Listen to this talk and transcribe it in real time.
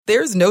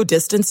There's no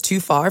distance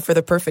too far for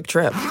the perfect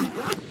trip.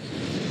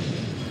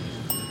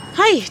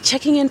 Hi,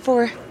 checking in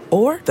for...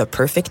 Or the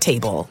perfect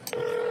table.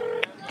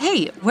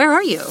 Hey, where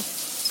are you?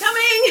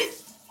 Coming!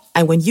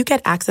 And when you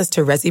get access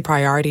to Resi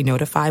Priority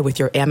Notify with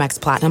your Amex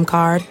Platinum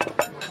card...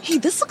 Hey,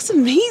 this looks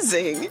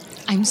amazing.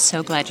 I'm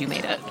so glad you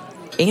made it.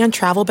 And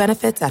travel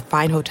benefits at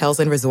fine hotels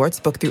and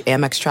resorts booked through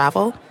Amex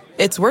Travel,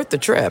 it's worth the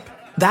trip.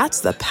 That's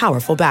the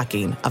powerful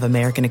backing of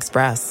American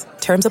Express.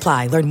 Terms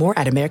apply. Learn more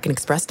at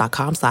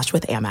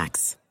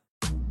americanexpress.com/withAmex.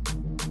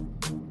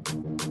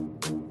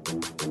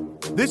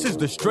 This is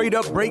the Straight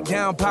Up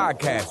Breakdown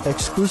Podcast.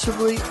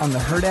 Exclusively on the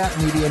Herd App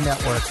Media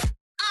Network.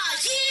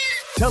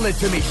 Tell it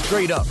to me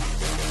straight up.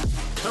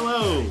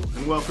 Hello,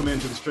 and welcome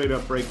into the Straight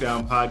Up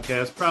Breakdown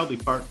Podcast, proudly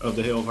part of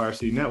the Hail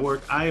Varsity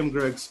Network. I am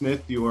Greg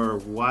Smith, your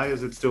Why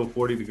Is It Still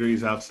 40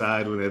 Degrees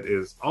Outside when it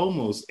is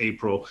almost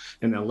April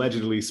and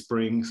allegedly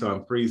spring, so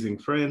I'm freezing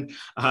friend.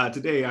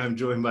 Today, I'm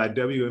joined by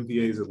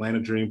WNBA's Atlanta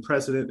Dream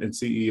President and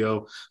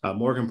CEO,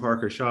 Morgan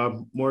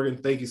Parker-Shaw. Morgan,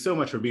 thank you so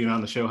much for being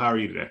on the show. How are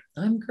you today?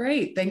 I'm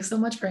great. Thanks so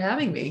much for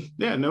having me.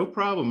 Yeah, no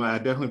problem. I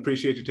definitely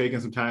appreciate you taking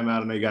some time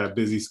out. I know you got a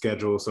busy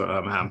schedule, so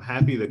I'm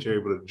happy that you're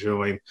able to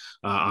join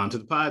onto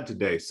the pod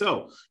today.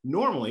 So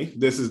normally,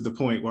 this is the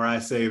point where I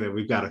say that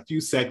we've got a few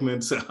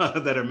segments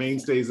that are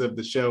mainstays of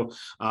the show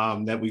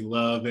that we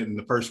love. And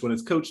the first one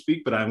is Coach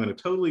Speak, but I'm going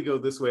to totally go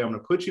this way. I'm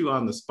going to put you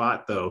on the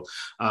spot, though,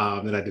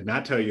 that I did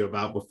not tell you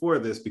about before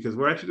this, because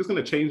we're actually just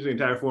going to change the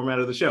entire format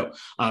of the show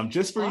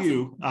just for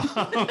you,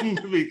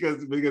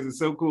 because it's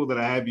so cool that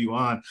I have you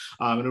on.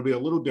 It'll be a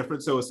little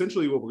different. So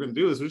essentially what we're going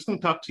to do is we're just going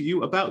to talk to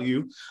you about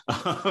you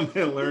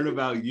and learn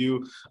about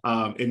you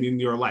and in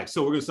your life.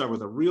 So we're going to start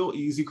with a real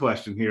easy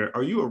question here.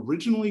 Are you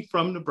originally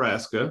from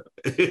Nebraska?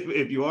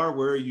 If you are,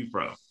 where are you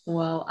from?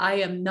 Well,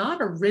 I am not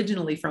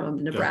originally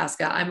from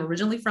Nebraska. Okay. I'm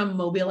originally from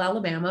Mobile,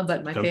 Alabama,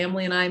 but my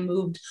family and I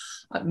moved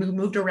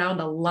around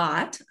a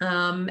lot.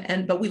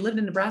 But we lived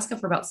in Nebraska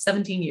for about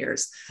 17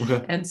 years.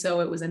 Okay. And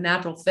so it was a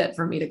natural fit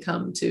for me to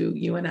come to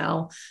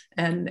UNL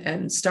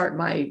and start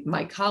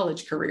my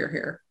college career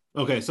here.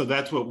 Okay, so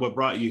that's what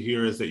brought you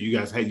here, is that you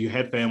guys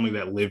had family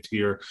that lived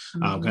here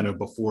kind of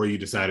before you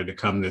decided to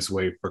come this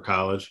way for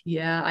college?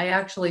 Yeah, I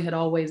actually had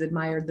always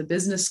admired the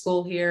business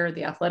school here,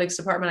 the athletics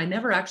department. I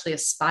never actually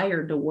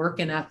aspired to work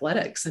in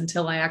athletics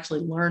until I actually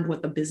learned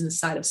what the business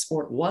side of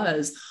sport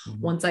was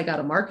once I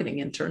got a marketing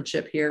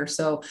internship here.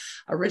 So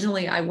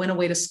originally I went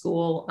away to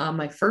school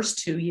my first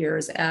 2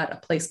 years at a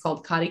place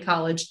called Cotty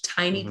College,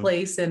 tiny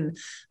place in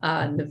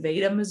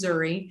Nevada,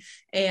 Missouri,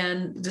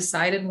 and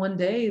decided one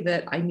day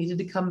that I needed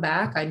to come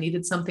back. I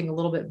needed something a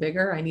little bit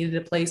bigger. I needed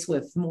a place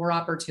with more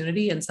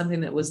opportunity and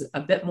something that was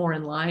a bit more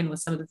in line with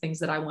some of the things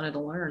that I wanted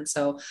to learn.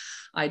 So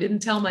I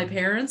didn't tell my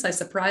parents. I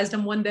surprised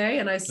them one day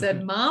and I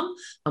said, Mom,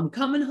 I'm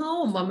coming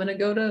home. I'm going to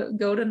go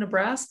to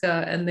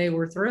Nebraska. And they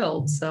were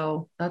thrilled.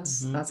 So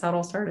that's how it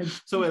all started.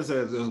 So as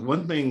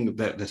one thing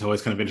that's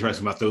always kind of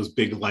interesting about those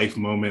big life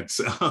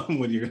moments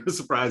when you're going to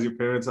surprise your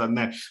parents on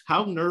that,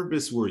 how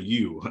nervous were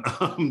you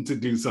to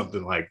do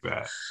something like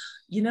that?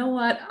 You know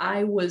what?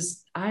 I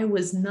was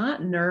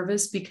not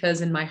nervous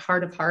because in my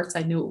heart of hearts,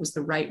 I knew it was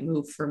the right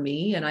move for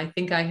me. And I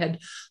think I had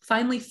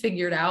finally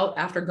figured out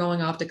after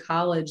going off to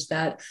college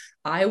that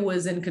I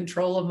was in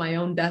control of my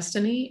own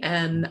destiny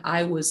and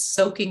I was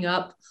soaking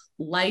up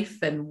life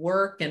and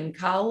work and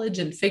college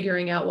and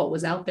figuring out what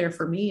was out there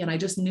for me. And I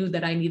just knew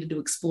that I needed to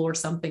explore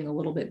something a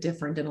little bit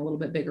different in a little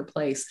bit bigger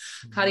place.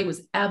 Cotty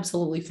was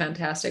absolutely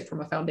fantastic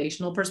from a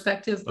foundational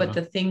perspective, but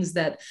the things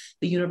that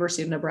the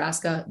University of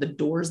Nebraska, the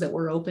doors that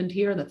were opened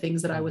here, the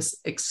things that I was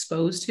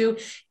exposed to,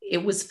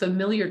 it was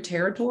familiar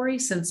territory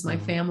since my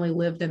family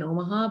lived in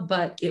Omaha,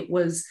 but it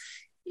was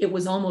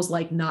almost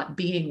like not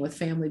being with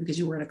family because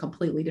you were in a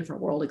completely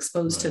different world,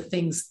 exposed to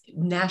things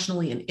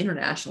nationally and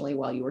internationally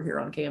while you were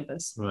here on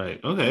campus. Right.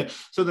 Okay.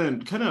 So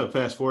then kind of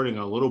fast forwarding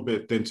a little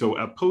bit then, so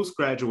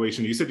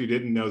post-graduation, you said you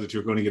didn't know that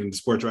you were going to get into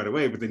sports right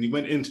away, but then you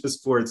went into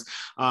sports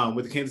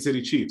with the Kansas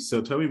City Chiefs.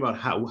 So tell me about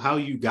how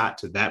you got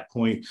to that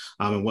point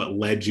and what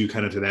led you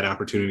kind of to that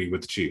opportunity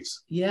with the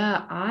Chiefs.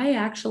 Yeah,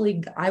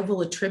 I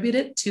will attribute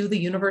it to the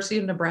University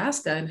of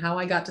Nebraska and how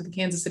I got to the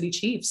Kansas City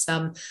Chiefs.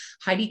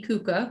 Heidi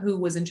Kuka, who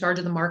was in charge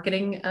of the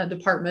marketing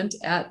department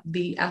at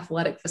the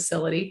athletic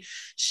facility,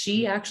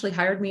 she actually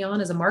hired me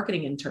on as a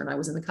marketing intern. I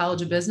was in the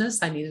College of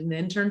Business. I needed an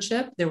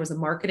internship. There was a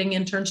marketing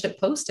internship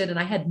posted and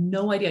I had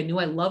no idea. I knew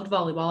I loved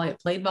volleyball. I had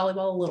played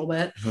volleyball a little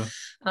bit.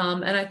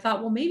 And I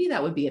thought, well, maybe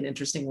that would be an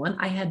interesting one.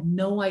 I had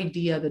no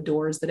idea the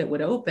doors that it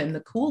would open.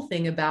 The cool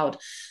thing about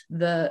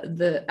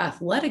the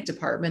athletic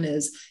department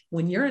is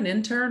when you're an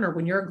intern or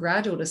when you're a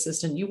graduate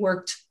assistant, you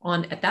worked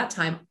on, at that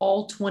time,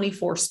 all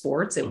 24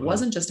 sports. It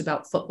wasn't just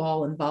about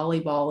football and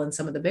volleyball and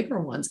some of the bigger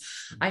ones.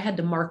 I had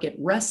to market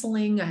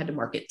wrestling. I had to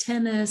market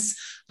tennis.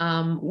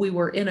 We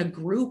were in a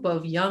group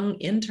of young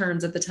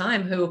interns at the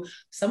time who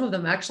some of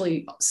them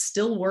actually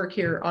still work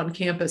here on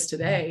campus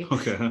today.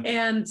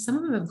 And some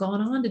of them have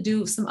gone on to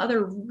do some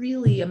other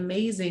really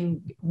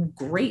amazing,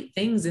 great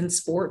things in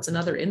sports and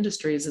other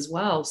industries as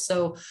well.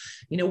 So,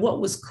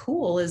 what was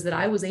cool is that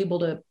I was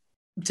able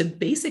to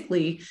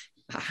basically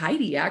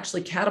Heidi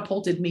actually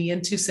catapulted me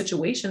into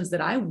situations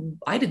that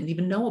I didn't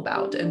even know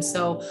about. And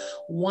so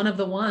one of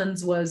the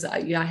ones was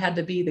I had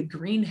to be the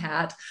green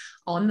hat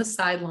on the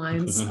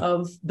sidelines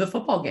of the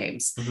football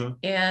games.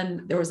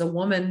 And there was a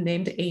woman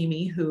named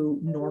Amy who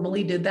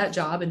normally did that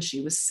job, and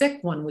she was sick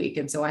one week.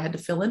 And so I had to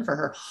fill in for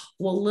her.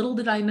 Well, little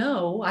did I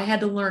know, I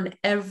had to learn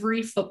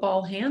every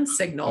football hand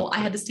signal. I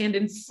had to stand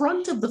in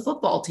front of the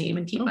football team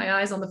and keep my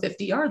eyes on the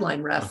 50-yard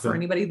line ref for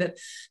anybody that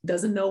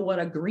doesn't know what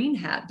a green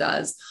hat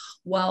does.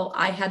 Well,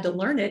 I had to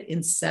learn it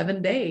in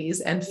 7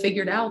 days and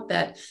figured out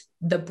that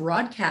the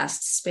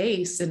broadcast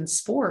space in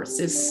sports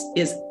is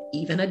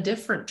even a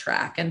different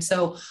track. And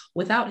so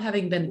without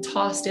having been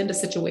tossed into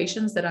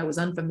situations that I was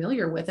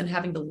unfamiliar with and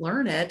having to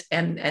learn it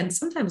and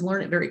sometimes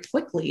learn it very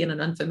quickly in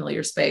an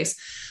unfamiliar space,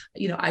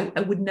 I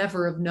would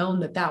never have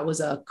known that that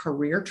was a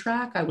career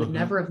track. I would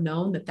never have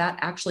known that that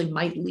actually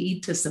might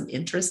lead to some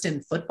interest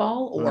in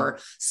football or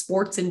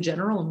sports in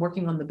general and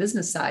working on the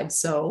business side.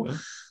 So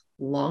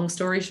long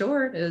story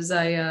short is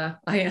there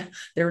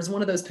was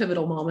one of those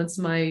pivotal moments.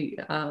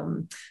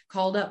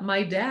 Called up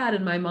my dad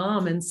and my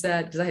mom and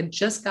said, because I had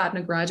just gotten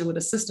a graduate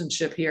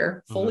assistantship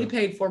here, fully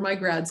paid for my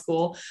grad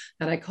school.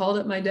 And I called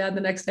up my dad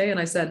the next day and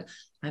I said,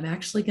 I'm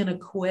actually going to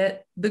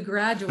quit the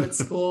graduate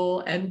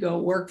school and go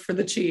work for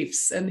the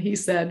Chiefs. And he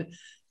said,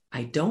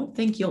 I don't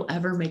think you'll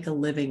ever make a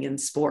living in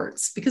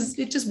sports, because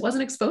it just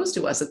wasn't exposed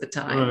to us at the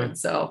time. Right. And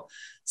so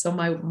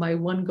my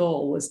one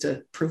goal was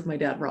to prove my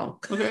dad wrong.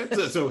 Okay,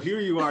 so here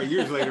you are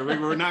years later.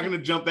 We're not going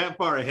to jump that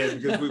far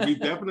ahead because we've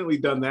definitely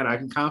done that. I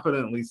can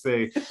confidently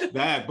say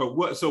that. But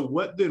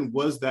what then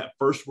was that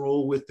first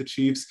role with the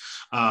Chiefs?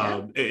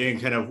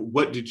 And kind of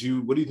what do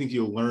you think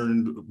you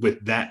learned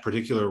with that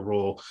particular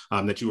role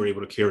that you were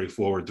able to carry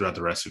forward throughout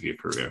the rest of your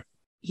career?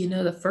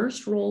 The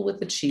first role with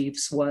the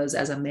Chiefs was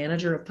as a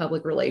manager of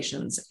public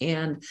relations.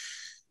 And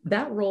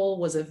that role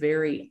was a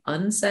very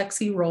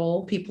unsexy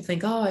role. People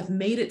think, oh, I've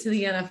made it to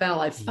the NFL.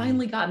 I've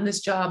finally gotten this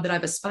job that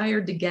I've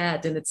aspired to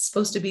get. And it's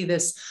supposed to be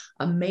this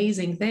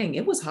amazing thing.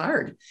 It was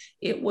hard.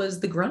 It was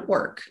the grunt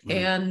work.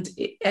 And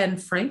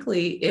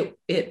frankly,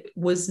 it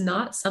was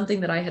not something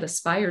that I had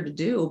aspired to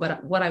do.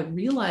 But what I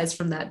realized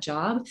from that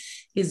job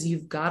is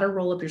you've got to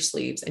roll up your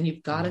sleeves and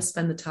you've got to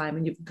spend the time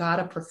and you've got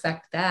to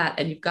perfect that.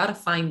 And you've got to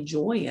find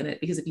joy in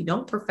it, because if you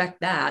don't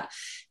perfect that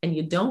and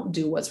you don't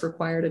do what's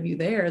required of you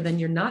there, then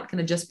you're not going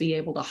to just be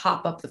able to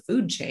hop up the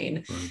food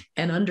chain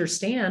and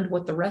understand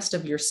what the rest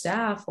of your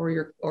staff or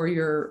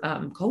your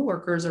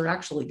coworkers are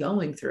actually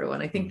going through.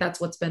 And I think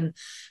that's what's been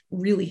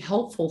really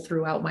helpful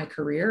throughout my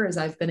career, is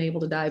I've been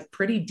able to dive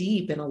pretty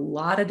deep in a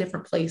lot of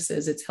different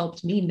places. It's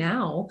helped me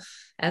now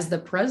as the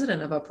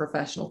president of a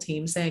professional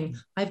team saying,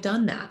 I've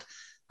done that.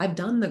 I've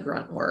done the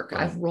grunt work.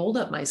 I've rolled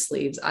up my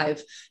sleeves.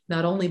 I've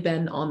not only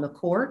been on the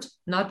court,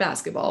 not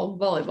basketball,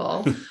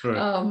 volleyball,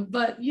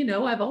 but,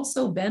 I've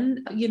also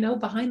been,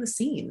 behind the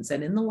scenes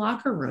and in the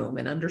locker room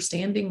and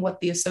understanding what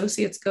the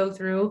associates go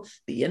through,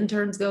 the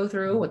interns go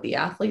through, what the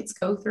athletes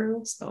go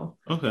through. So,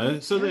 okay.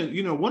 So then,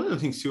 one of the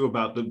things too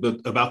about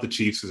the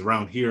Chiefs is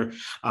around here,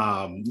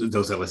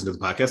 those that listen to the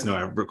podcast know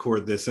I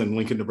record this in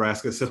Lincoln,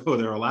 Nebraska. So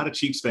there are a lot of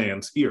Chiefs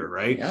fans here,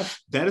 right? Yep.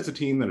 That is a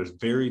team that is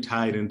very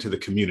tied into the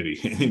community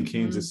in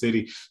Kansas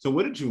City. So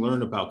what did you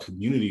learn about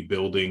community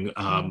building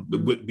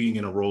with being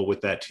in a role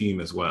with that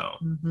team as well?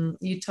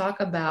 You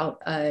talk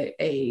about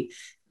a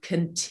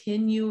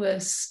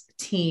continuous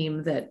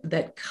team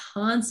that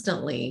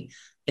constantly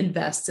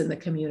invests in the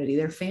community.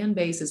 Their fan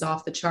base is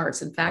off the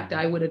charts. In fact,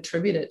 I would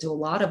attribute it to a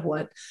lot of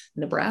what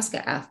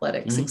Nebraska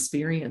athletics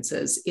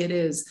experiences. It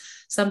is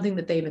something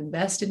that they've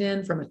invested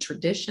in from a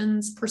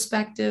traditions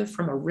perspective,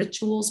 from a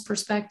rituals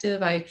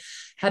perspective. I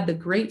had the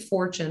great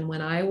fortune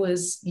when I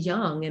was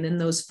young and in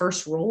those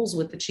first roles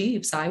with the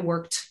Chiefs, I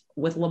worked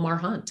with Lamar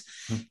Hunt.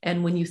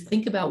 And when you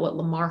think about what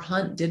Lamar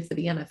Hunt did for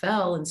the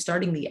NFL and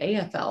starting the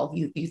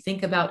AFL, you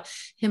think about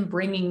him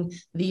bringing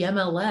the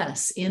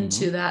MLS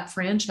into that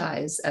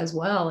franchise as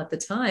well at the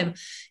time.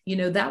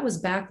 That was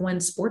back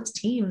when sports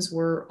teams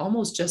were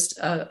almost just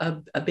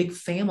a big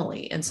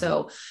family. And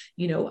so,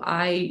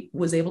 I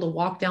was able to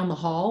walk down the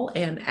hall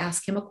and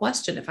ask him a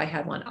question if I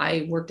had one.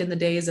 I worked in the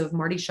days of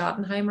Marty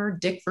Schottenheimer,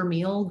 Dick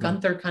Vermeil,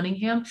 Gunther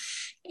Cunningham.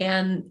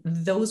 And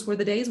those were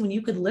the days when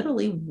you could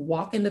literally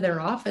walk into their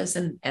office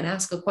and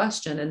ask a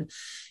question. And,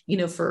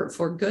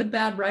 for good,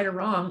 bad, right, or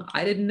wrong,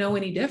 I didn't know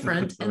any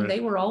different. And they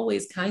were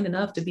always kind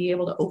enough to be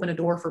able to open a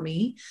door for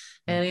me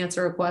and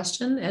answer a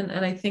question. And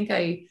I think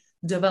I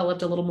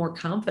developed a little more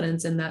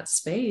confidence in that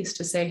space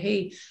to say,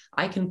 hey,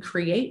 I can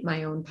create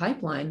my own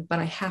pipeline, but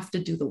I have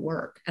to do the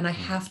work and I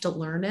have to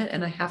learn it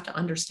and I have to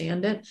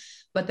understand it.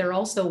 But there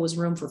also was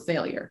room for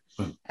failure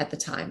at the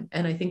time.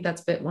 And I think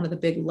that's been one of the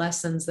big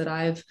lessons that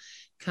I've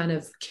kind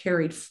of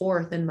carried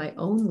forth in my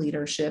own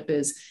leadership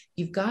is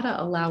you've got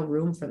to allow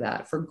room for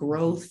that, for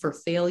growth, for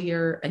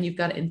failure, and you've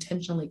got to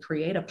intentionally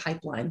create a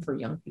pipeline for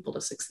young people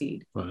to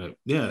succeed. Right.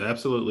 Yeah,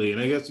 absolutely.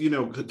 And I guess,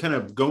 kind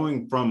of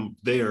going from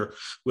there,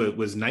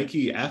 was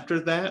Nike after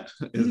that?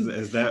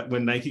 Is that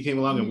when Nike came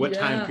along, and what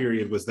time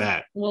period was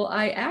that? Well,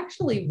 I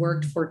actually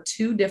worked for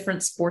 2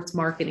 different sports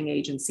marketing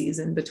agencies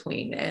in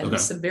between, and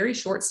some very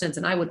short stints.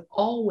 And I would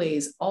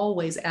always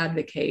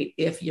advocate,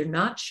 if you're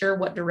not sure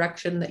what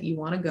direction that you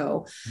want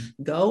to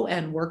go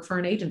and work for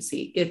an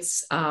agency.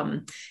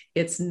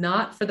 It's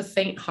not for the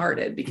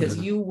faint-hearted, because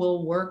you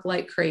will work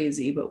like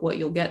crazy, but what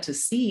you'll get to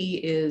see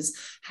is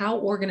how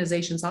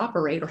organizations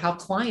operate, or how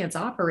clients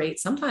operate,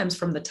 sometimes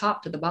from the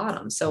top to the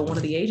bottom. So one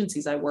of the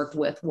agencies I worked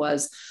with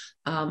was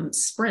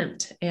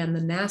Sprint and the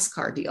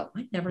NASCAR deal.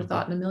 I never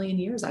thought in a million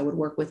years I would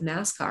work with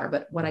NASCAR,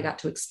 but what I got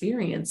to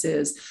experience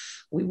is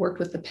we worked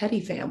with the Petty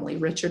family,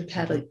 Richard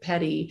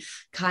Petty,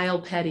 Kyle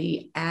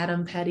Petty,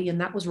 Adam Petty. And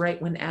that was right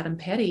when Adam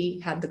Petty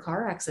had the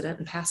car accident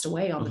and passed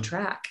away on the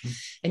track.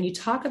 And you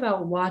talk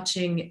about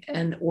watching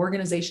an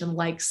organization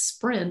like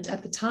Sprint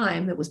at the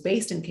time that was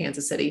based in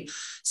Kansas City,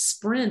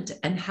 Sprint,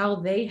 and how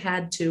they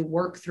had to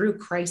work through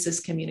crisis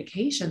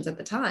communications at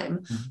the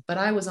time. But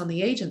I was on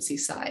the agency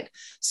side.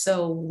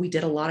 So we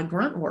did a lot of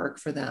grunt work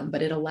for them,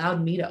 but it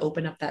allowed me to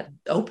open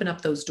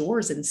up those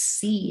doors and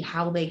see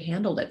how they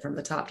handled it from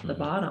the top to the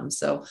bottom.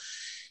 So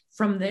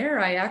from there,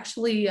 I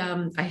actually,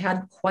 I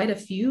had quite a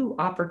few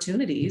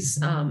opportunities.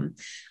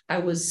 I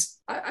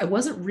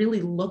wasn't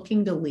really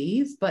looking to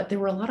leave, but there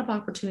were a lot of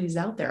opportunities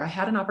out there. I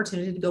had an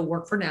opportunity to go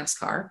work for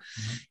NASCAR.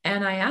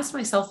 And I asked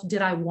myself,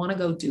 did I want to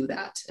go do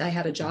that? I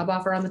had a job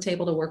offer on the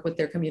table to work with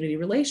their community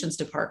relations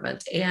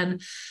department.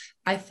 And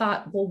I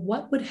thought, well,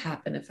 what would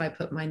happen if I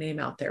put my name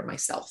out there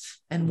myself?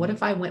 And what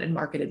if I went and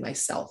marketed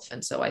myself?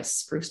 And so I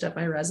spruced up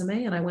my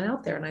resume and I went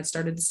out there and I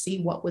started to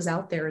see what was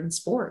out there in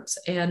sports.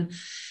 And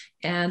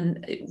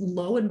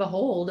lo and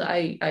behold,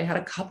 I had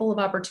a couple of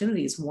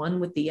opportunities, one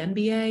with the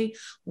NBA,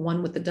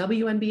 one with the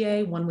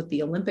WNBA, one with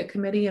the Olympic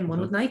Committee, and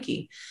one with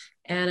Nike.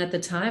 And at the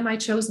time I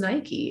chose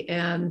Nike,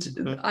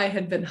 and I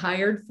had been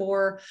hired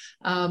for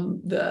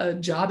the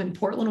job in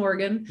Portland,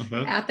 Oregon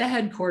at the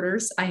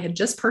headquarters. I had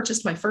just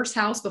purchased my first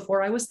house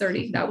before I was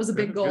 30. That was a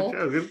big goal.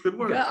 Good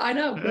work. Yeah, I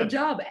know. Good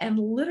job. And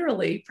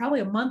literally probably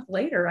a month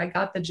later, I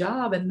got the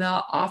job, and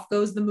off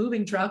goes the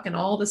moving truck and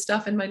all the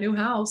stuff in my new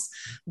house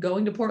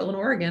going to Portland,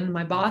 Oregon.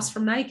 My boss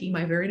from Nike,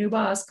 my very new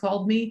boss,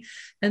 called me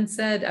and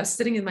said, I was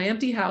sitting in my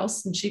empty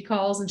house, and she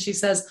calls and she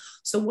says,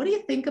 so what do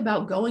you think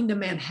about going to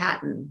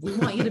Manhattan? We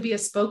want you to be a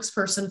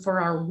spokesperson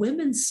for our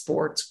women's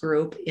sports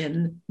group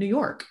in New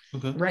York,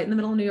 right in the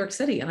middle of New York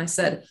City. And I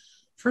said,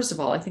 first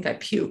of all, I think I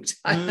puked.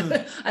 I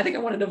think I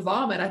wanted to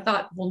vomit. I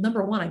thought, well,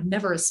 number one, I've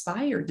never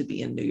aspired to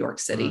be in New York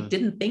City.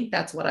 Didn't think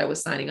that's what I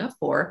was signing up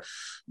for.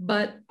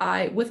 But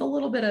with a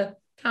little bit of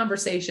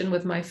conversation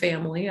with my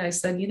family, I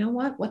said, you know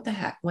what the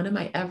heck? When am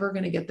I ever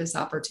going to get this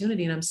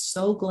opportunity? And I'm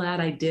so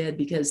glad I did,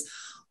 because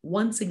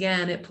once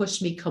again, it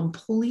pushed me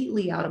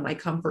completely out of my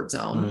comfort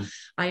zone.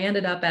 I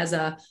ended up as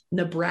a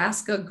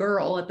Nebraska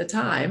girl at the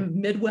time,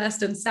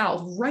 Midwest and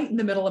South, right in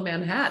the middle of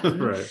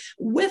Manhattan,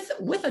 with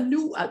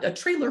a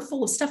trailer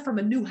full of stuff from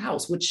a new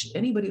house, which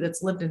anybody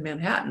that's lived in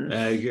Manhattan,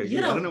 I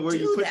don't know where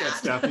you put that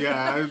stuff.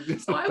 Yeah.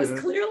 So I was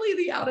clearly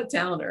the out of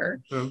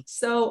towner.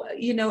 So,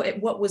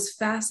 what was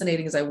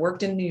fascinating is I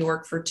worked in New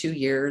York for 2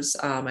 years.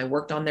 I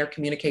worked on their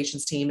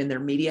communications team in their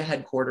media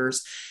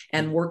headquarters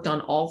and worked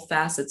on all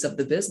facets of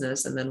the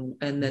business,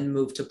 and then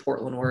moved to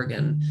Portland,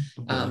 Oregon,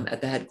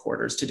 at the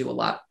headquarters to do a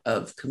lot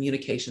of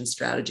communication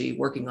strategy,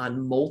 working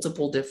on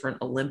multiple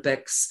different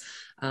Olympics,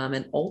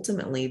 and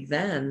ultimately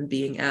then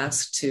being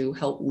asked to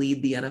help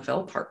lead the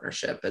NFL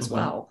partnership as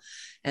well.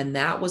 And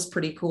that was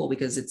pretty cool,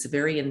 because it's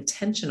very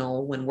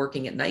intentional when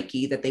working at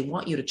Nike that they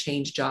want you to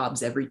change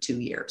jobs every 2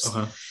 years.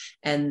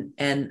 And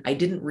I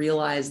didn't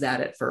realize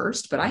that at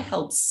first, but I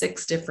held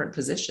 6 different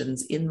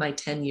positions in my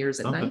 10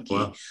 years at Nike.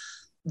 Wow.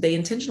 They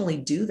intentionally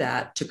do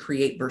that to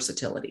create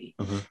versatility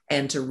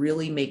and to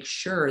really make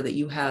sure that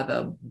you have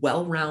a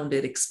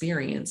well-rounded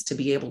experience to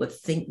be able to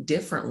think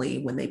differently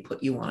when they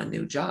put you on a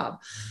new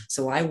job.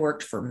 So I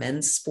worked for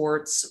men's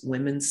sports,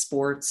 women's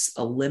sports,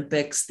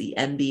 Olympics, the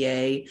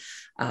NBA,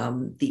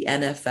 the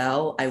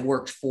NFL. I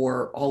worked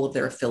for all of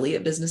their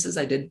affiliate businesses.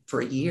 I did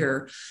for a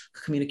year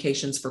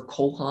communications for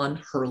Cole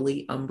Haan,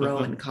 Hurley,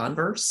 Umbro, and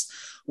Converse,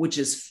 which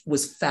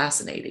was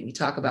fascinating. You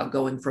talk about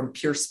going from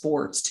pure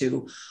sports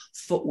to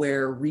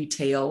footwear,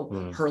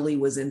 retail. Hurley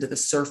was into the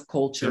surf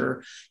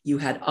culture. You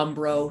had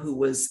Umbro, who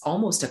was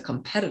almost a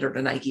competitor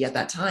to Nike at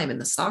that time in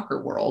the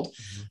soccer world.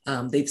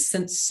 They've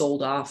since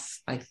sold off,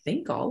 I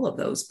think, all of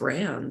those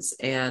brands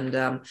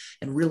and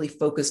really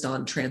focused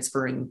on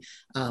transferring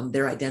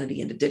their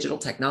identity into digital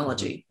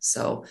technology.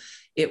 So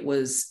it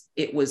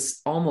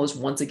was almost,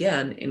 once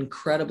again,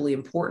 incredibly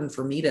important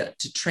for me to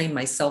train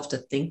myself to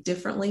think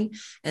differently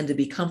and to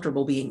be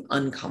comfortable being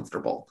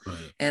uncomfortable.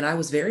 And I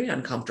was very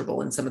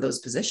uncomfortable in some of those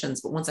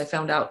positions. But once I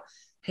found out,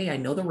 hey, I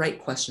know the right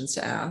questions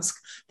to ask.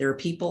 There are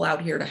people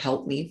out here to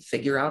help me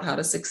figure out how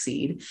to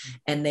succeed.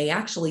 And they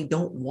actually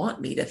don't want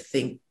me to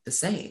think the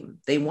same.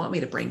 They want me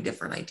to bring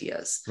different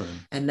ideas. Right.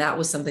 And that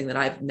was something that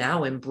I've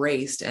now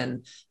embraced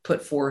and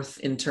put forth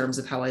in terms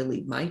of how I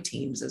lead my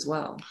teams as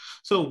well.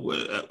 So,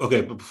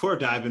 okay, but before I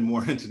dive in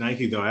more into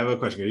Nike, though, I have a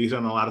question. You've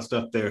done a lot of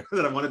stuff there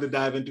that I wanted to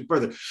dive into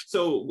further.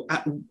 So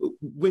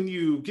when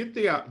you get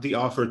the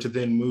offer to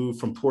then move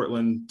from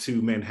Portland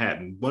to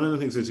Manhattan, one of the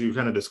things that you're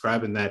kind of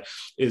describing that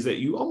is that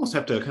you almost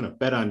have to kind of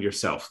bet on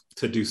yourself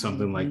to do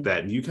something like that.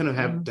 And you kind of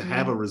have to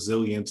have a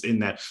resilience in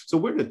that. So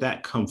where did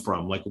that come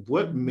from? Like,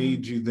 what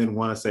made you then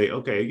want to say,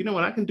 okay, you know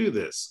what, I can do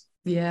this?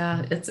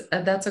 Yeah,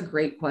 that's a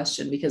great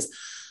question, because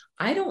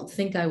I don't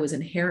think I was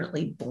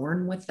inherently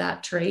born with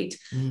that trait.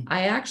 So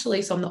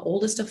I'm the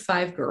oldest of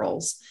 5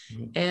 girls.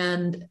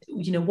 And,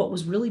 what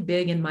was really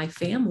big in my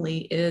family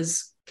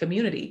is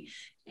community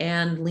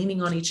and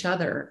leaning on each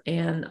other.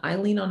 And I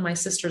lean on my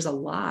sisters a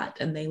lot,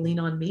 and they lean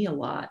on me a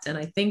lot. And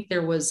I think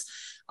there was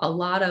a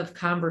lot of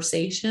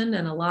conversation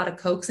and a lot of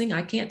coaxing.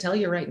 I can't tell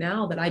you right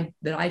now that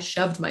I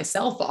shoved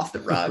myself off the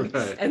rug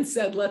Right. and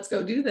said, let's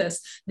go do this.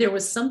 There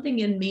was something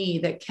in me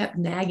that kept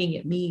nagging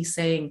at me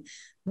saying,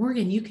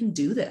 Morgan, you can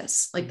do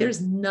this. Like,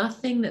 there's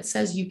nothing that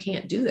says you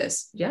can't do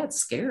this. Yeah, it's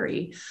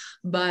scary.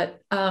 But,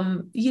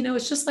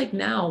 it's just like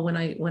now when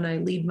I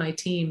lead my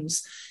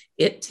teams,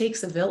 it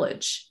takes a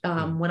village.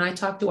 When I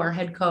talk to our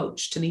head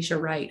coach,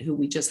 Tanisha Wright, who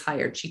we just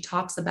hired, she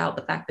talks about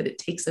the fact that it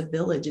takes a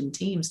village in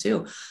teams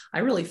too. I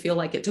really feel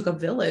like it took a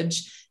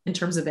village in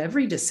terms of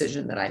every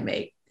decision that I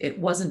make. It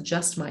wasn't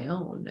just my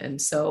own.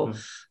 And so,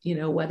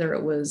 whether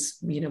it was,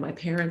 my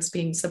parents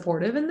being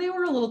supportive, and they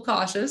were a little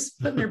cautious,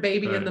 putting their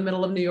baby Right. in the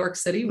middle of New York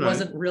City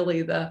wasn't really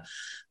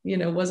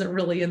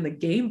in the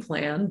game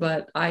plan.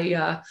 But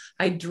I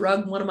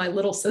drug one of my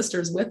little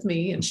sisters with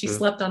me, and she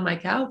slept on my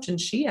couch, and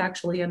she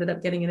actually ended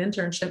up getting an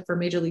internship for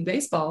Major League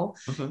Baseball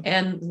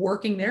and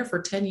working there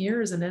for 10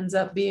 years and ends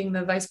up being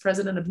the vice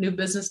president of new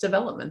business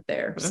development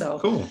there. So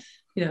cool.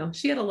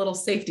 She had a little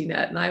safety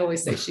net, and I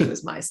always say she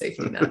was my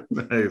safety net.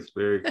 Nice.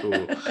 Very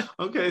cool.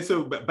 Okay.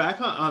 So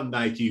back on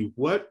Nike,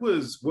 what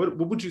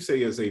would you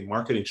say is a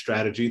marketing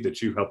strategy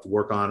that you helped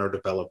work on or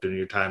developed in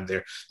your time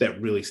there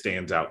that really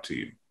stands out to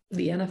you?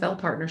 The NFL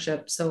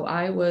partnership. So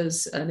I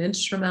was an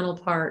instrumental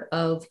part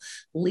of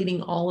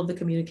leading all of the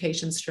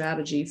communication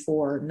strategy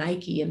for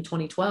Nike in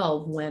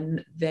 2012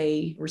 when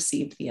they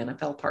received the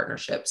NFL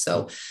partnership.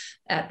 So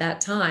at that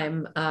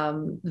time,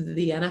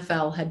 the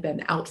NFL had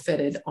been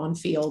outfitted on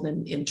field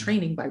and in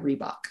training by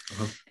Reebok.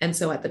 And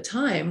so at the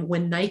time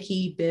when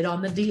Nike bid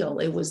on the deal,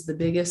 it was the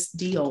biggest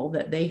deal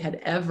that they had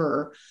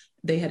ever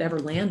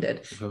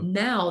landed.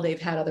 Now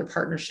they've had other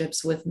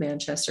partnerships with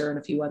Manchester and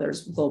a few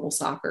others, Global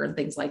Soccer and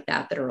things like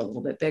that are a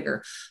little bit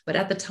bigger. But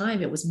at the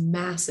time, it was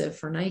massive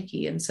for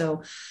Nike. And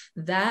so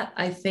that,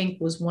 I think,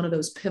 was one of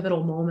those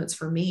pivotal moments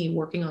for me,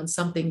 working on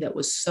something that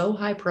was so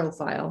high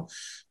profile.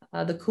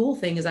 The cool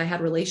thing is I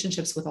had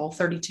relationships with all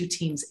 32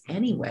 teams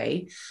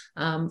anyway,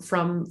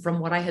 from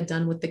what I had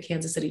done with the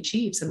Kansas City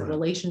Chiefs and the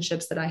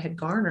relationships that I had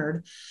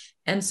garnered.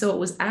 And so it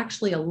was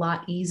actually a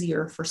lot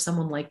easier for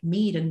someone like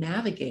me to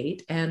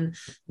navigate. And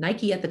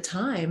Nike at the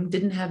time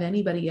didn't have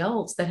anybody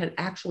else that had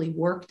actually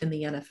worked in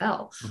the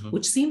NFL,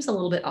 which seems a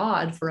little bit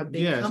odd for a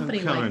big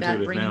company like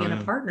that bringing in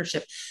a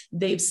partnership.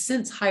 They've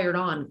since hired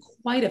on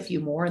quite a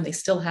few more, and they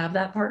still have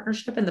that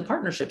partnership, and the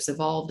partnership's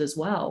evolved as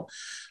well.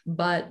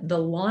 But the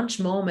launch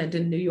moment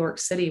in New York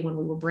City, when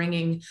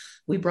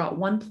we brought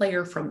one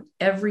player from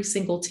every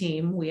single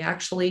team. We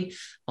actually,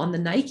 on the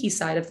Nike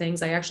side of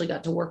things, I actually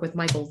got to work with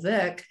Michael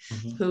Vick,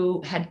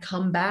 who had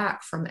come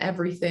back from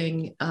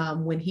everything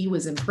when he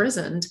was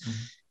imprisoned.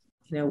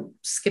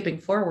 Skipping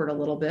forward a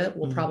little bit,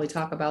 we'll probably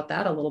talk about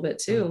that a little bit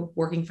too,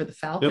 working for the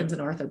Falcons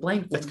and Arthur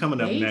Blank. That's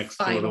coming up next.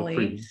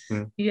 Finally,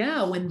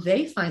 when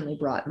they finally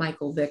brought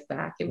Michael Vick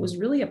back, it was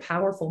really a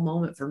powerful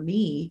moment for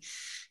me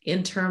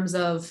in terms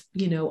of,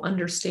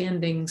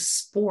 understanding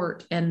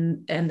sport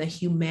and the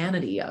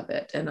humanity of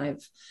it. And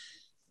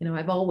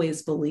I've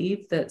always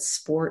believed that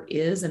sport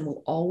is and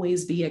will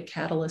always be a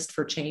catalyst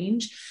for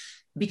change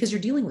because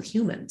you're dealing with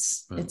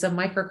humans. It's a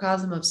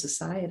microcosm of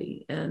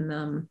society.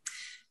 And,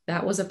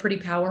 that was a pretty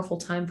powerful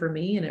time for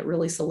me. And it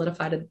really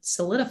solidified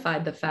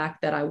the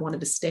fact that I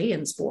wanted to stay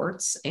in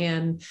sports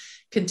and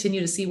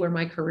continue to see where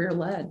my career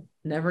led.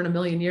 Never in a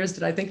million years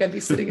did I think I'd be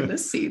sitting in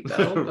this seat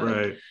though.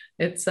 But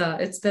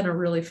it's been a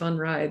really fun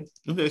ride.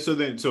 Okay. So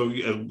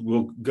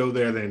we'll go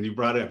there then. You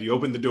brought it up, you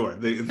opened the door,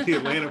 the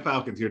Atlanta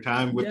Falcons, your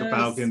time with the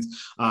Falcons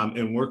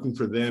and working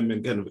for them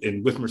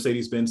and with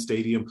Mercedes-Benz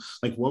Stadium.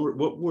 Like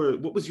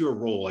what was your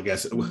role, I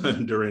guess,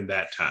 during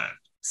that time?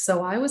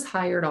 So I was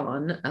hired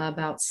on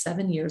about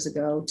 7 years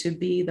ago to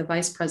be the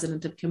vice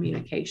president of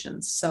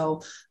communications.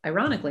 So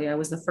ironically, I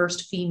was the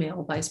first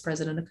female vice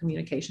president of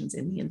communications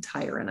in the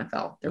entire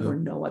NFL. There were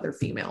no other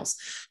females.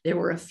 There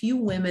were a few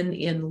women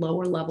in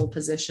lower level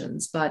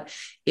positions, but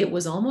it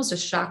was almost a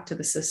shock to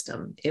the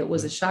system. It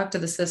was a shock to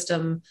the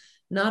system,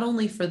 not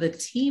only for the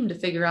team to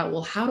figure out,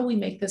 well, how do we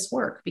make this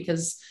work?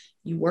 Because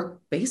you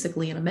work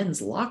basically in a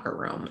men's locker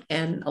room.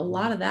 And a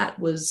lot of that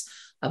was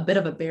a bit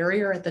of a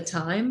barrier at the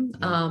time.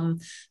 Yeah.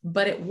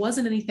 But it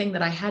wasn't anything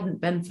that I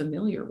hadn't been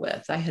familiar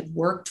with. I had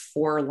worked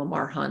for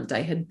Lamar Hunt.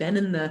 I had been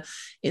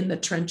in the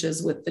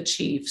trenches with the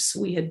Chiefs.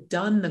 We had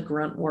done the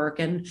grunt work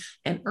and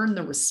earned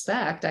the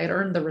respect. I had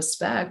earned the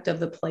respect of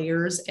the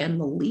players and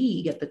the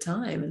league at the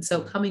time. And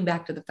so coming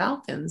back to the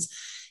Falcons,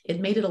 it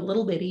made it a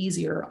little bit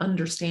easier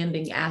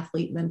understanding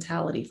athlete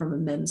mentality from a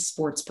men's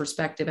sports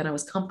perspective. And I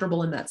was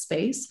comfortable in that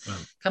space,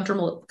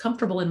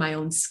 comfortable in my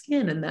own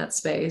skin in that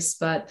space.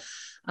 But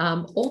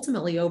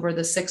ultimately, over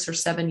the 6 or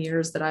 7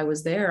 years that I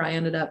was there, I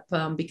ended up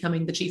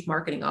becoming the chief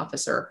marketing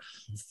officer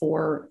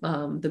for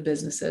the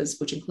businesses,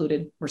 which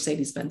included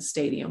Mercedes-Benz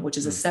Stadium, which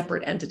is a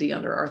separate entity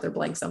under Arthur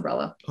Blank's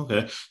umbrella.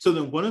 Okay. So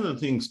then one of the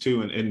things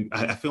too, and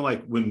I feel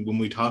like when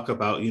we talk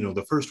about,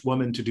 the first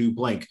woman to do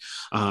blank,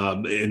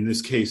 in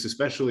this case,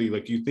 especially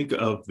like you think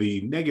of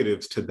the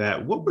negatives to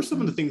that, what were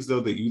some of the things though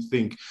that you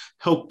think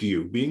helped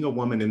you being a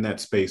woman in that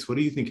space? What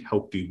do you think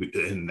helped you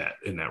in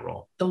that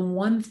role? The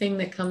one thing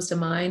that comes to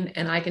mind,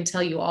 and I can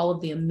tell you all of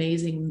the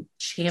amazing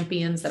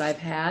champions that I've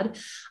had,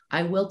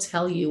 I will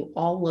tell you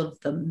all of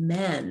the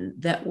men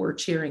that were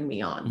cheering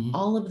me on,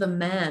 all of the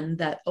men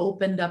that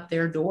opened up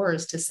their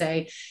doors to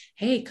say,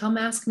 hey, come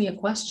ask me a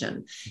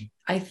question.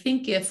 I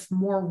think if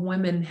more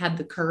women had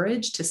the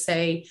courage to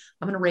say,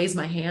 I'm going to raise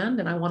my hand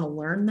and I want to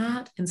learn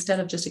that, instead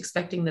of just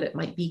expecting that it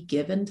might be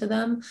given to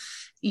them,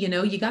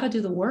 you got to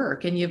do the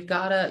work, and you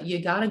got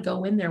to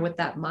go in there with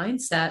that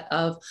mindset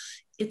of,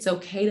 it's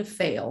okay to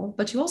fail,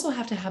 but you also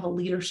have to have a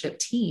leadership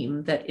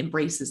team that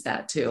embraces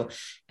that too.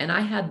 And I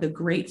had the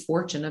great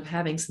fortune of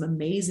having some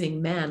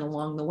amazing men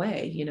along the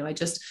way.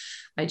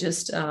 I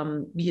just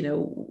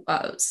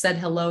said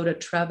hello to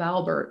Trev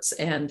Alberts,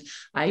 and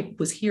I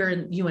was here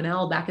in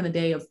UNL back in the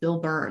day of Bill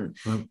Byrne.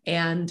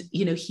 And,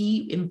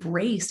 he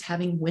embraced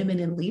having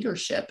women in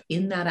leadership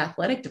in that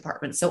athletic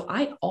department. So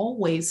I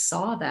always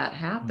saw that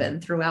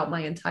happen throughout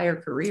my entire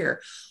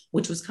career,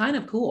 which was kind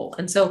of cool.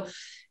 And so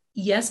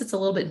yes, it's a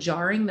little bit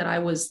jarring that I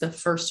was the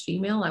first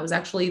female. I was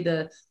actually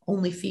the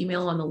only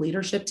female on the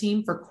leadership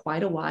team for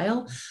quite a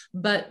while,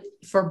 but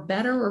for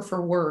better or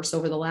for worse,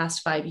 over the last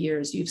 5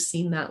 years, you've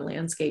seen that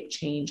landscape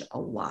change a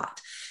lot.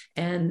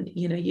 And,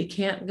 you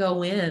can't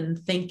go in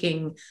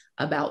thinking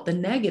about the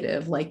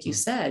negative. Like you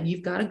said,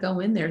 you've got to go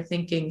in there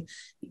thinking,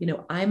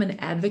 I'm an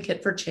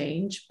advocate for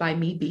change by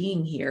me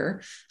being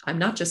here. I'm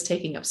not just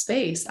taking up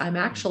space. I'm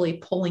actually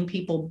pulling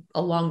people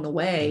along the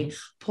way,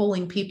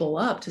 pulling people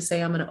up to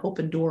say, I'm going to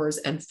open doors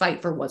and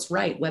fight for what's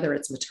right, whether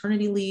it's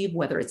maternity leave,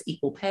 whether it's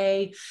equal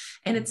pay.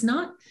 And it's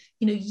not,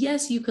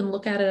 yes, you can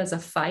look at it as a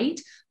fight,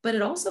 but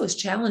it also has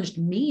challenged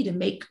me to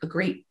make a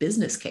great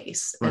business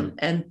case. Right.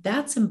 And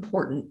that's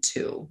important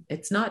too.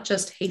 It's not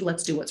just, hey,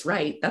 let's do what's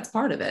right. That's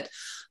part of it,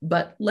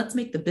 but let's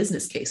make the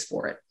business case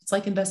for it. It's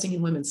like investing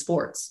in women's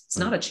sports. It's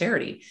not a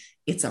charity.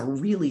 It's a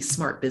really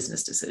smart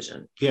business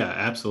decision. Yeah,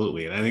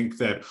 absolutely. And I think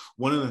that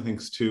one of the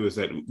things too is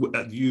that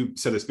you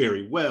said this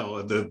very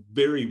well. The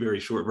very, very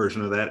short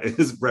version of that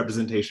is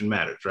representation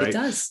matters, right? It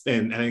does.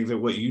 And I think that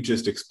what you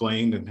just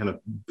explained and kind of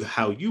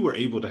how you were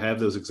able to have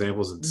those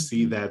examples and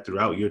see that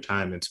throughout your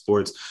time in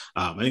sports,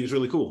 I think it's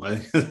really cool. I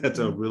think that's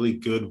a really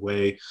good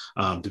way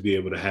to be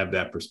able to have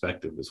that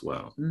perspective as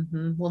well.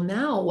 Well,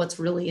 now what's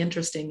really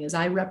interesting is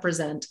I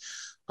represent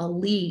a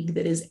league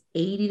that is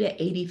 80 to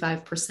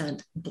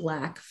 85%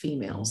 Black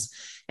females.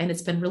 And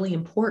it's been really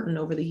important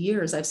over the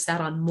years. I've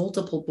sat on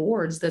multiple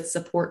boards that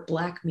support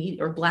Black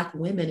media or Black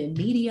women in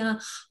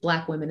media,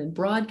 Black women in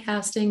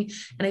broadcasting.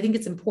 And I think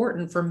it's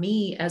important for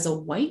me as a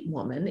white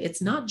woman.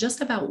 It's not just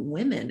about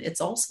women.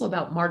 It's also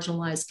about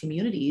marginalized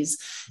communities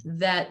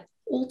that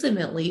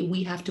ultimately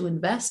we have to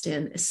invest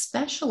in,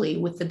 especially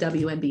with the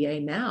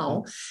WNBA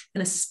now,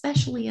 and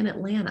especially in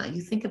Atlanta.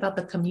 You think about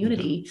the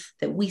community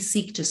that we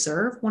seek to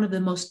serve, one of the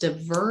most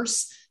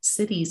diverse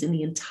cities in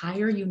the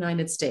entire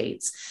United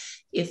States.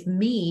 If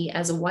me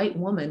as a white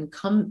woman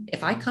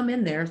if I come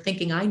in there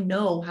thinking I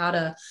know how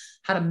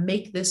to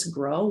make this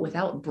grow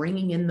without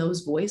bringing in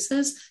those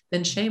voices,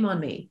 then shame on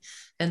me.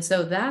 And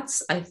so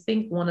that's, I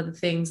think, one of the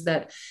things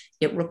that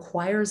it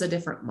requires a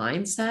different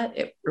mindset.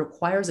 It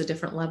requires a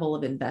different level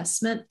of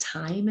investment,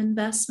 time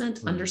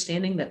investment,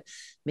 understanding that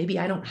maybe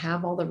I don't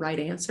have all the right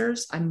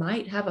answers. I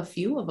might have a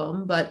few of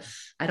them, but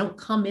I don't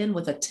come in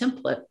with a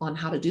template on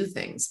how to do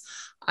things.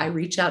 I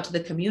reach out to the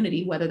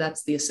community, whether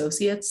that's the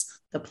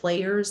associates, the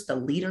players, the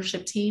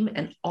leadership team,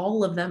 and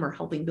all of them are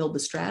helping build the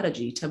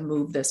strategy to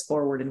move this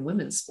forward in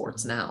women's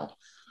sports now.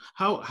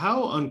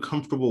 How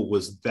uncomfortable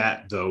was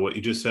that, though, what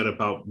you just said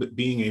about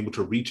being able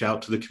to reach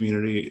out to the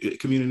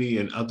community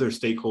and other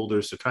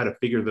stakeholders to try to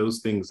figure those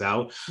things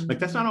out? Like,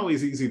 that's not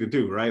always easy to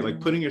do, right? Like,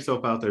 putting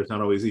yourself out there is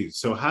not always easy.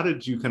 So how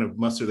did you kind of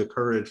muster the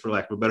courage, for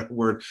lack of a better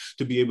word,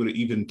 to be able to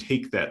even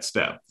take that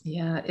step?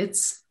 Yeah,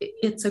 it's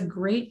a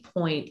great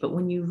point. But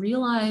when you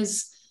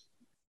realize,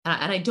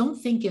 and I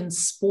don't think in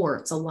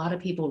sports, a lot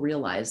of people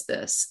realize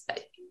this,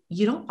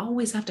 you don't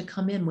always have to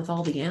come in with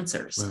all the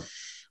answers. Right.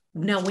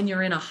 Now, when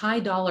you're in a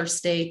high dollar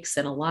stakes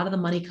and a lot of the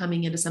money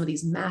coming into some of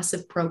these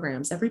massive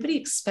programs, everybody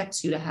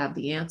expects you to have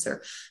the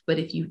answer. But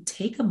if you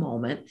take a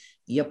moment,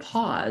 you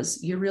pause,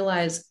 you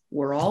realize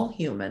we're all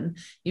human.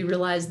 You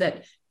realize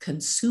that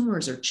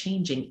consumers are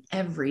changing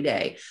every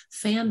day.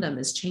 Fandom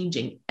is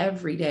changing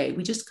every day.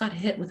 We just got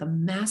hit with a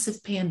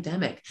massive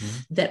pandemic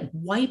that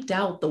wiped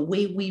out the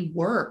way we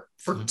work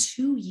for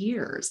 2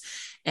 years.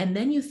 And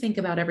then you think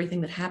about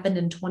everything that happened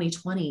in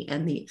 2020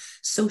 and the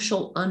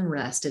social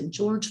unrest and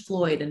George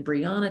Floyd and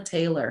Breonna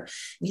Taylor.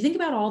 You think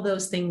about all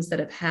those things that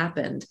have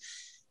happened.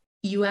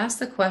 You ask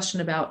the question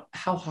about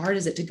how hard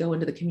is it to go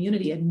into the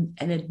community and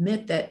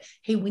admit that,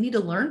 hey, we need to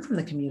learn from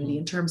the community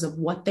in terms of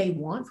what they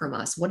want from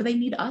us. What do they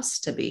need us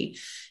to be?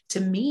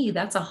 To me,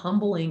 that's a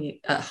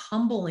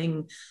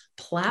humbling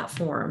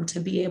platform to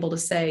be able to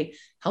say,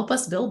 help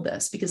us build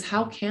this, because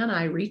how can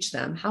I reach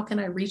them? How can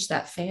I reach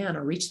that fan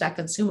or reach that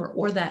consumer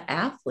or that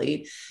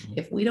athlete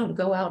if we don't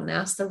go out and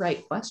ask the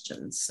right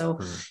questions? So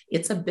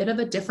it's a bit of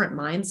a different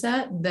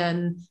mindset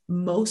than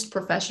most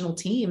professional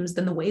teams,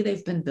 than the way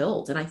they've been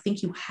built. And I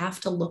think you have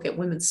to look at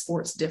women's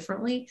sports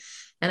differently.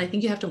 And I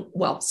think you have to,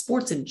 well,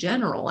 sports in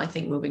general, I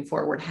think moving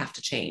forward have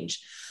to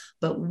change.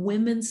 But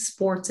women's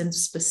sports in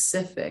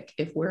specific,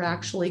 if we're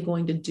actually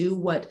going to do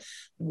what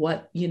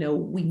we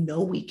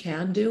know we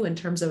can do in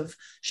terms of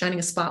shining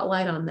a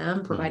spotlight on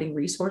them, providing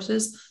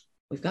resources,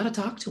 we've got to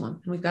talk to them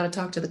and we've got to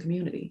talk to the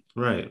community.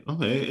 Right.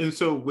 Okay. And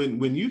so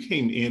when you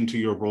came into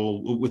your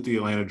role with the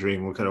Atlanta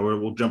Dream,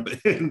 we'll jump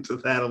into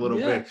that a little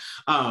bit.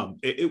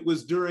 It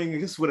was during, I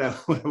guess, what I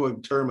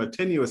would term a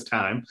tenuous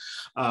time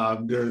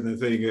during the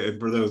thing.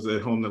 For those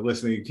at home that are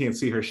listening, you can't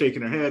see her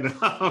shaking her head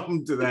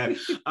to that,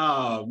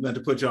 not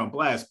to put you on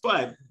blast.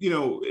 But,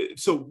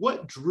 so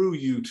what drew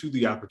you to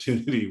the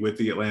opportunity with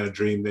the Atlanta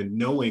Dream, then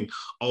knowing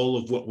all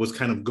of what was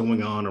kind of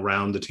going on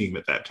around the team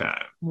at that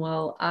time?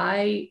 Well,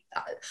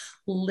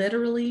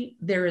 literally,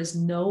 there is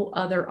no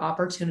other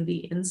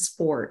opportunity in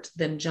sport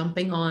than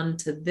jumping on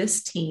to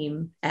this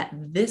team at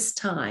this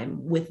time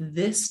with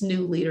this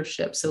new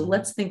leadership. So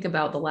let's think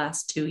about the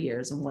last 2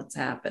 years and what's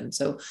happened.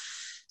 So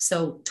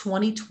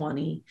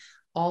 2020,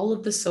 all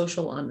of the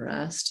social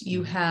unrest,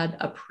 you had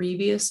a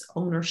previous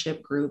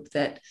ownership group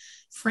that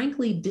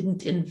frankly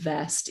didn't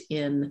invest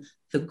in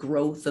the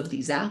growth of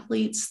these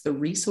athletes, the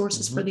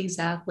resources for these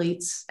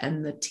athletes,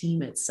 and the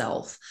team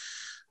itself.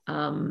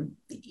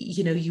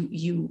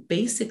 You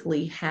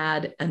basically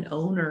had an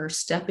owner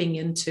stepping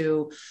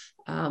into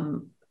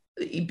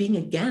being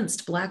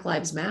against Black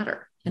Lives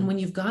Matter. And when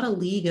you've got a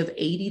league of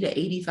 80 to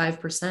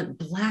 85%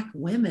 Black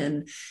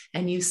women,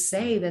 and you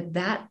say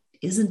that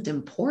isn't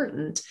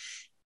important,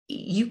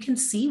 you can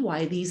see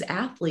why these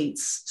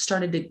athletes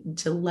started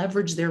to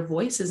leverage their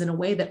voices in a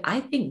way that I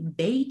think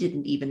they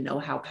didn't even know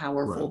how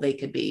powerful they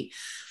could be.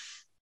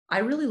 I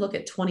really look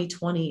at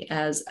 2020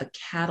 as a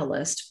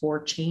catalyst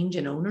for change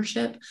in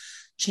ownership,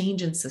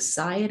 change in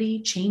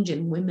society, change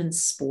in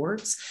women's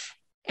sports.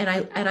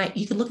 And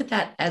you can look at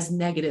that as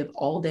negative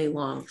all day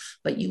long,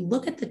 but you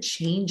look at the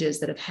changes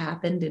that have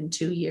happened in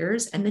 2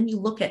 years, and then you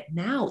look at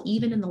now,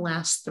 even in the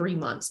last 3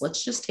 months,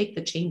 let's just take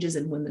the changes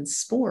in women's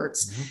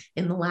sports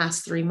in the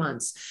last 3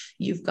 months.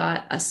 You've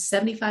got a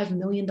 $75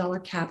 million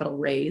capital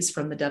raise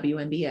from the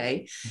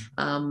WNBA.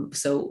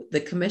 So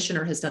the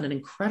commissioner has done an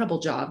incredible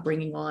job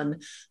bringing on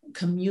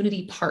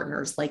community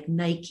partners like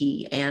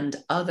Nike and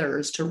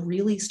others to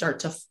really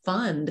start to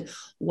fund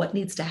what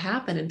needs to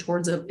happen in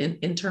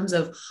terms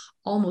of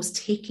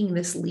almost taking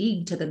this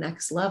league to the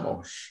next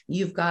level.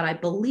 You've got, I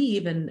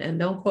believe, and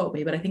don't quote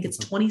me, but I think it's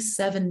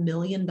 $27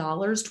 million,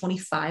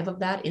 25 of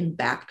that in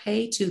back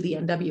pay to the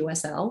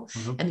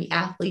NWSL and the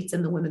athletes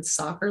in the women's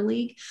soccer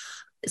league.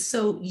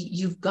 So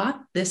you've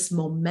got this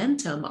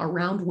momentum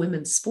around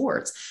women's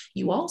sports.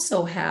 You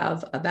also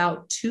have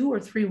about 2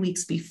 or 3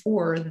 weeks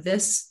before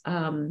this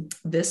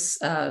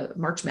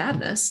March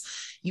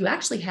Madness, you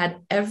actually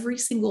had every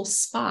single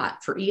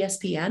spot for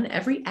ESPN,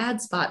 every ad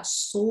spot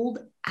sold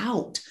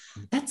out.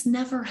 That's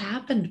never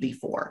happened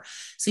before.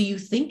 So you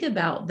think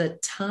about the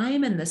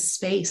time and the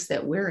space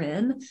that we're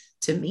in.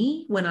 To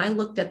me, when I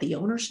looked at the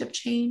ownership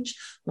change,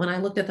 when I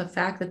looked at the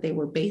fact that they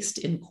were based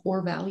in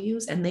core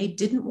values and they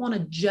didn't want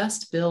to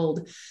just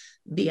build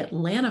the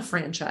Atlanta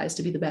franchise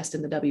to be the best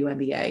in the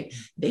WNBA,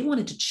 they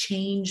wanted to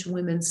change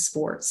women's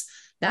sports.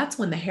 That's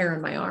when the hair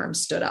on my arm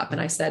stood up and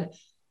I said,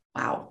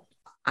 wow,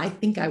 I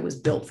think I was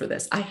built for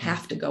this. I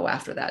have to go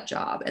after that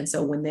job. And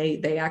so when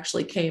they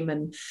actually came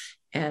and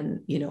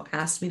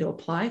asked me to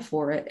apply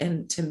for it,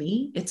 and to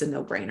me, it's a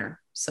no-brainer.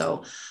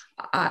 So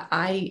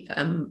I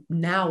am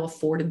now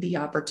afforded the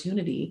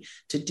opportunity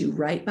to do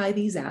right by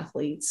these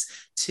athletes,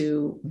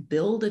 to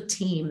build a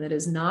team that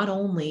is not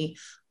only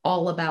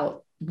all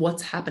about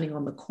what's happening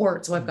on the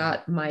court. So I've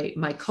got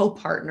my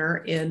co-partner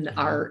in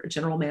our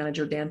general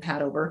manager, Dan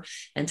Padover,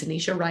 and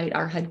Tanisha Wright,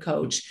 our head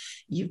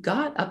coach. You've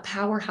got a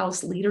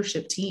powerhouse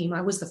leadership team.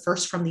 I was the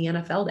first from the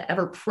NFL to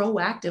ever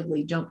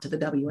proactively jump to the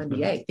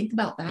WNBA. Think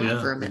about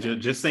that for a minute.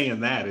 Just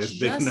saying that is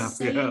big enough.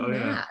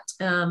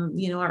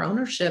 Our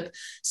ownership,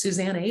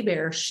 Suzanne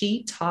Hebert,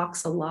 she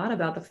talks a lot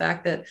about the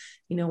fact that,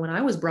 when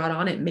I was brought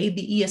on, it made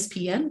the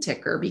ESPN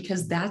ticker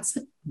because that's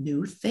a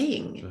new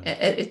thing.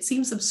 It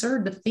seems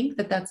absurd to think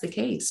that that's the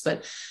case,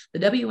 but the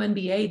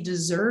WNBA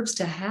deserves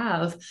to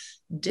have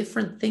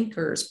different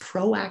thinkers,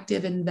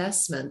 proactive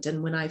investment.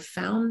 And when I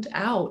found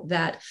out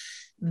that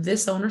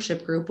this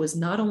ownership group was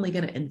not only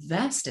going to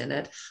invest in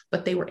it,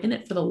 but they were in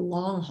it for the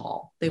long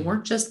haul. They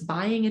weren't just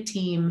buying a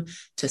team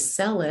to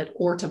sell it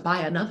or to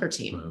buy another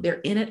team. They're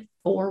in it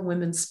for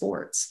women's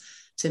sports.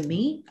 To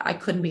me, I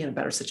couldn't be in a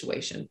better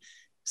situation.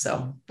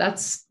 So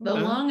that's the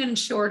long and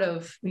short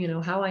of,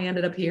 how I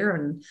ended up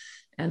here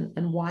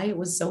and why it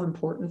was so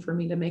important for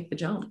me to make the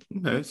jump.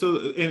 Okay.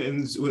 So,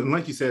 and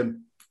like you said,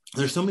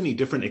 there's so many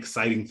different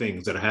exciting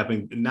things that are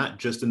happening, not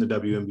just in the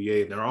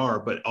WNBA, and there are,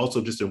 but also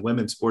just in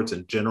women's sports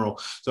in general.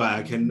 So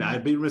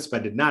I'd be remiss if I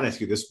did not ask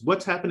you this.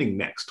 What's happening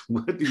next?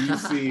 What do you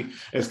see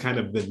as kind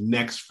of the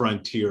next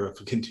frontier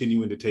of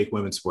continuing to take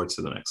women's sports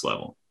to the next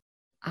level?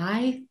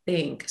 I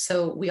think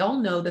so. We all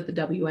know that the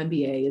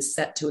WNBA is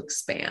set to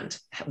expand.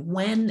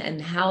 When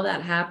and how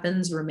that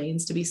happens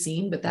remains to be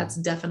seen, but that's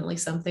definitely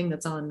something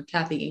that's on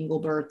Kathy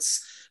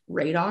Engelbert's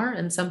radar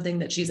and something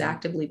that she's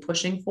actively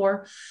pushing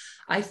for.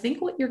 I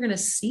think what you're going to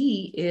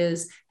see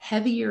is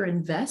heavier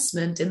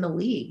investment in the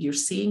league. You're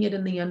seeing it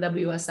in the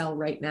NWSL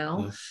right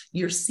now.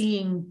 You're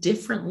seeing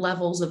different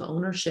levels of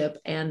ownership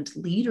and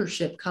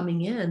leadership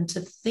coming in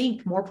to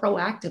think more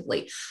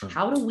proactively.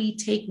 How do we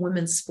take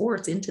women's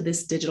sports into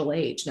this digital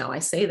age? Now I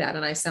say that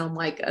and I sound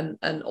like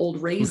an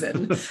old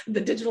raisin.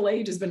 The digital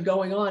age has been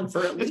going on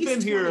for at least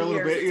 20 here a little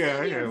years.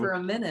 bit. Yeah. For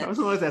a minute. I was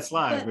going to let that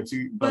slide,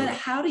 but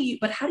how do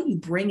you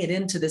bring it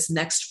into this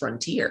next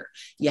frontier?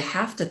 You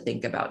have to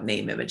think about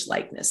name, image,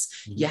 likeness.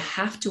 You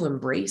have to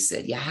embrace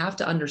it. You have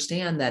to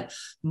understand that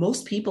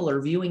most people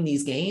are viewing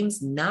these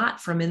games not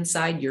from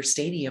inside your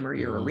stadium or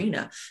your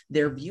arena.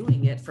 They're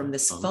viewing it from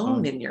this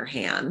phone in your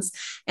hands,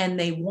 and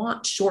they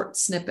want short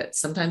snippets.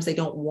 Sometimes they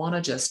don't want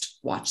to just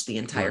watch the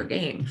entire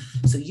game.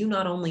 So you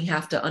not only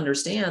have to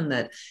understand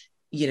that,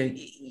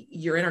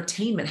 your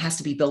entertainment has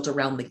to be built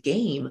around the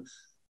game,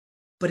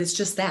 but it's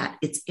just that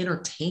it's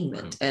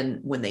entertainment.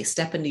 And when they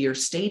step into your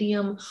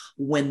stadium,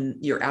 when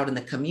you're out in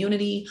the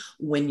community,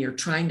 when you're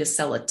trying to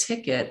sell a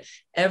ticket,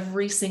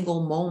 every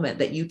single moment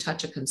that you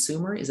touch a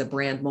consumer is a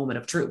brand moment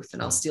of truth.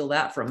 And I'll steal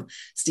that from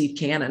Steve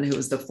Cannon, who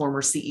is the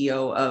former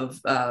CEO of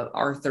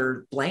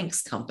Arthur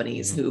Blank's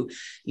companies, who,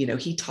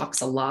 he talks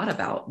a lot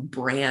about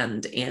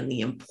brand and the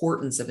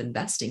importance of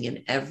investing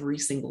in every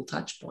single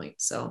touch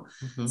point. So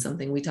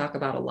something we talk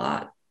about a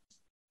lot.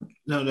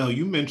 No,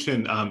 you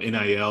mentioned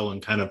NIL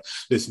and kind of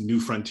this new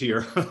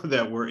frontier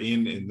that we're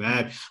in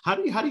that. How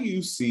do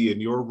you see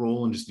in your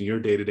role and just in your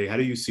day-to-day, how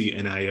do you see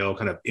NIL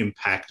kind of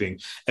impacting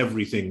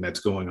everything that's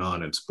going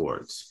on in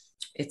sports?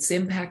 It's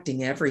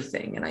impacting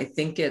everything. And I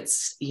think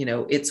it's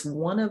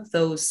one of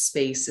those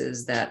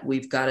spaces that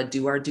we've got to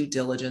do our due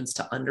diligence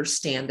to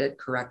understand it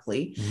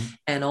correctly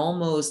and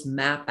almost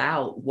map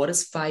out, what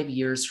does 5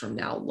 years from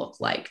now look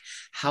like?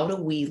 How do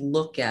we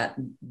look at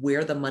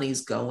where the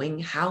money's going,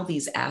 how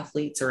these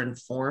athletes are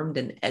informed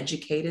and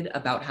educated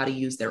about how to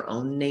use their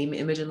own name,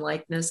 image, and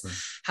likeness?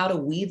 How do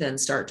we then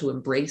start to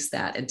embrace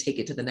that and take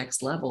it to the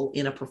next level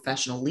in a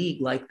professional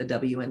league like the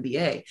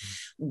WNBA?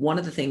 One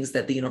of the things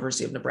that the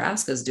University of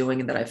Nebraska is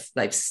doing and that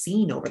I've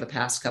seen over the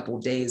past couple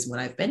of days when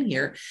I've been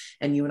here,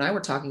 and you and I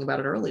were talking about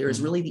it earlier, is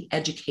really the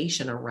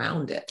education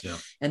around it.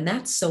 And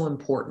that's so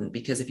important,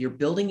 because if you're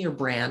building your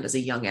brand as a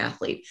young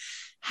athlete,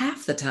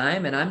 half the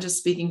time, and I'm just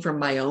speaking from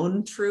my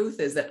own truth,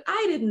 is that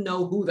I didn't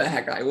know who the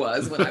heck I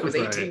was when I was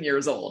 18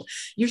 years old.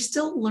 You're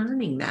still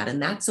learning that, and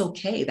that's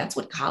okay. That's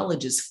what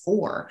college is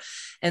for.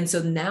 And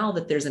so now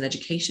that there's an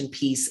education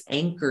piece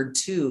anchored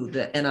to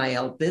the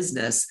NIL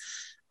business,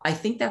 I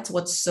think that's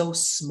what's so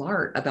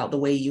smart about the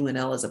way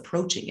UNL is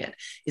approaching it,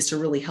 is to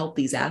really help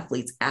these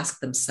athletes ask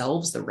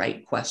themselves the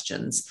right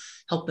questions,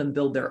 help them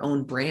build their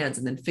own brands,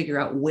 and then figure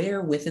out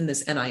where within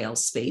this NIL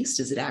space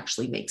does it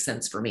actually make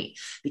sense for me?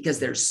 Because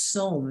there's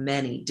so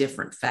many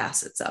different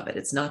facets of it.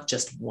 It's not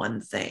just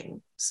one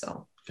thing.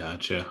 So.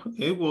 Gotcha.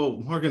 Okay, well,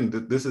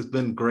 Morgan, this has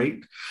been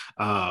great.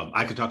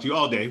 I could talk to you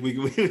all day. We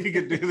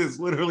could do this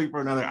literally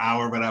for another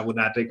hour, but I would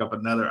not take up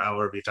another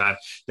hour of your time.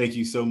 Thank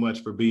you so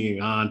much for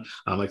being on.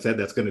 Like I said,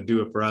 that's going to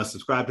do it for us.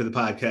 Subscribe to the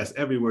podcast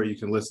everywhere you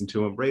can listen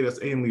to them. Rate us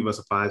and leave us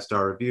a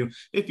 5-star review.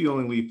 If you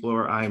only leave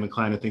 4, I am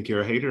inclined to think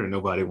you're a hater, and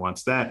nobody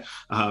wants that.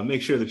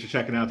 Make sure that you're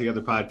checking out the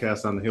other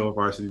podcasts on the Hail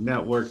Varsity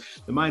Network,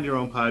 the Mind Your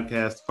Own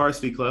podcast,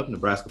 Varsity Club,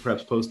 Nebraska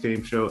Preps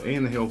Postgame Show,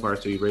 and the Hail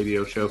Varsity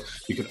Radio Show.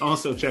 You can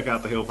also check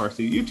out the Hail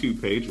Varsity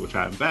YouTube page, which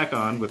I'm back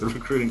on with the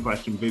recruiting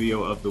question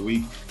video of the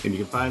week. And you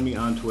can find me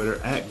on Twitter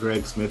at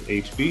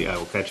GregSmithHB. I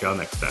will catch y'all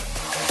next time.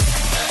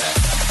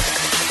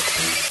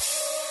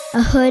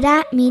 A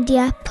Huda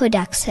Media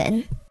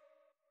Production.